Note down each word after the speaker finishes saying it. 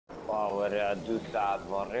Povera, giusta,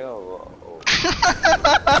 vorreo.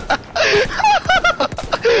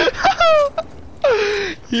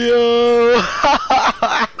 Yo!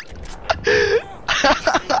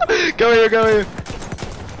 Come here, come here.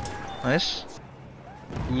 Nice.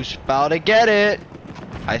 Who's about to get it?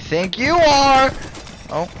 I think you are.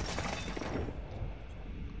 Oh.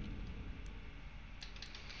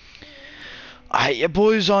 Alright, your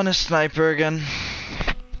boy's on a sniper again.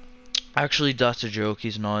 Actually, that's a joke.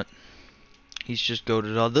 He's not. He's just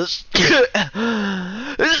goated on this.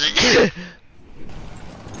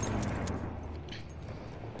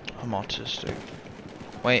 I'm autistic.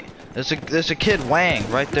 Wait, there's a kid Wang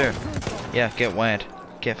right there. Yeah, get wet.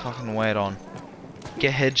 Get fucking wet on.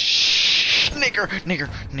 Get head nigger.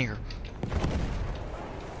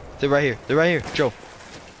 They're right here. They're right here, Joe.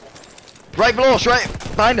 Right below us, right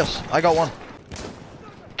behind us. I got one.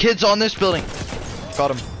 Kids on this building.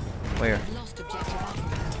 Got him. Where?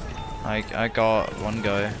 I got one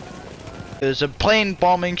guy. There's a plane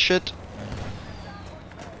bombing shit.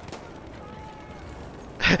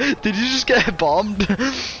 Did you just get bombed?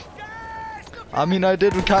 I mean, I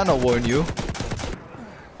did kind of warn you.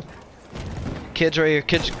 Kids right here.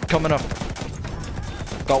 Kids coming up.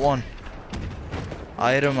 Got one.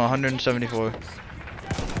 I hit him 174.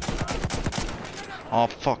 Oh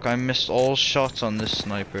fuck, I missed all shots on this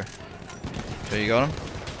sniper. So you got him?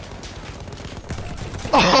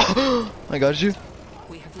 Oh, I got you.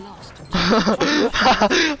 We have lost.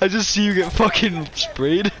 I just see you get fucking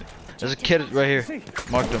sprayed. There's a kid right here.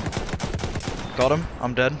 Marked him. Got him.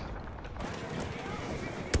 I'm dead.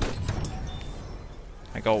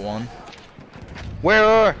 I got one.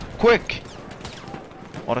 Where? Quick!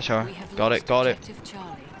 What a shower. Got it. Got it.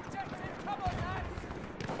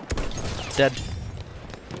 Dead.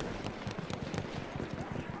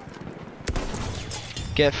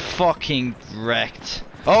 Get fucking wrecked.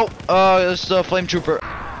 Oh, it's the flame trooper.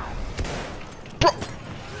 Bro.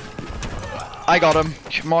 I got him.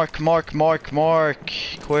 Mark.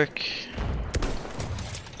 Quick.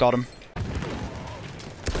 Got him.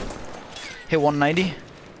 Hit 190.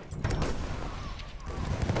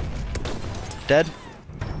 Dead.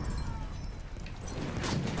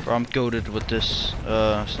 Bro, I'm goated with this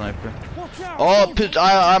sniper. Oh,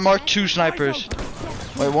 I marked 2 snipers.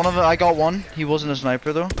 Wait, one of them, I got one. He wasn't a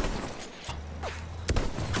sniper though.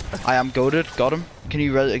 I am goated. Got him. Can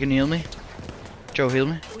you heal me? Joe, heal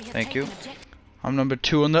me. Thank you. I'm number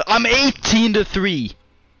 2 on the. I'm 18-3.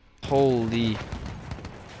 Holy.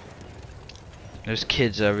 There's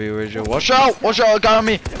kids everywhere, Joe. Watch out! Watch out! Got on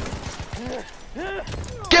me.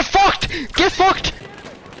 Get fucked! Get fucked!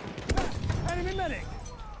 Enemy medic.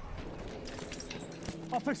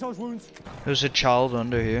 I'll fix those wounds. There's a child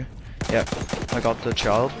under here. Yep, I got the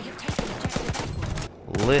child.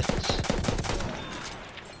 Lit.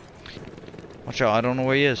 Watch out, I don't know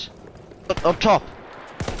where he is. Up top.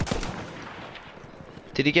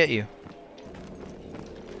 Did he get you?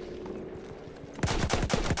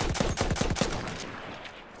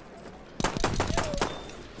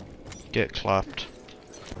 Get clapped.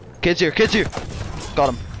 Kids here, kids here! Got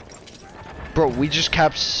him. Bro, we just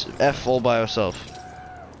capped F all by ourselves.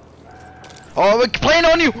 Oh, we're playing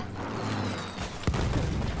on you!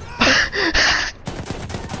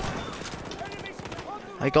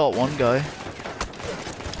 I got one guy.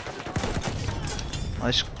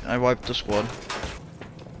 I wiped the squad.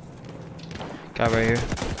 Guy right here.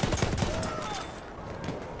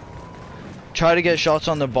 Try to get shots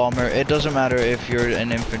on the bomber. It doesn't matter if you're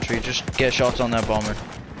an infantry, just get shots on that bomber.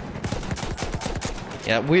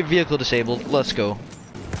 Yeah, we vehicle disabled. Let's go.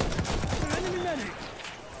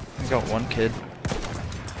 I got one kid.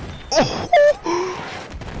 Oh!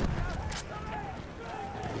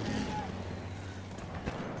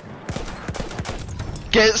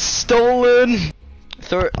 Get stolen!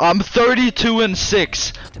 I'm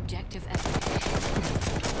 32-6. Objective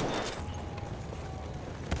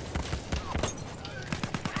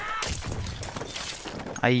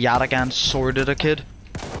I Yatagan sworded a kid.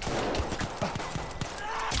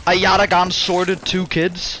 I Yatagan sworded 2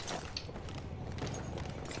 kids.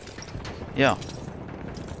 Yeah.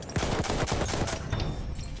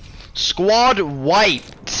 Squad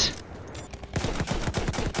wiped.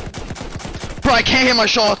 Bro, I can't hit my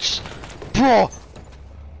shots. Bro.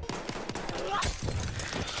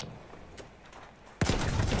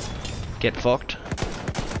 Get fucked.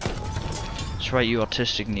 That's right, you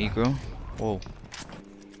autistic Negro. Whoa.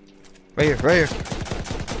 Right here, right here.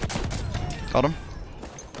 Got him.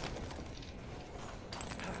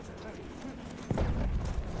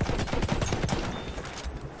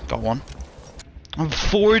 Got one. I'm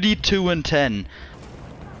 42-10.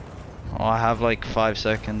 Oh, I have like 5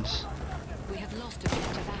 seconds. We have lost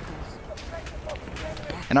objective apples.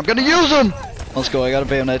 And I'm gonna use them! Let's go, I got a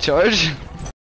bayonet charge.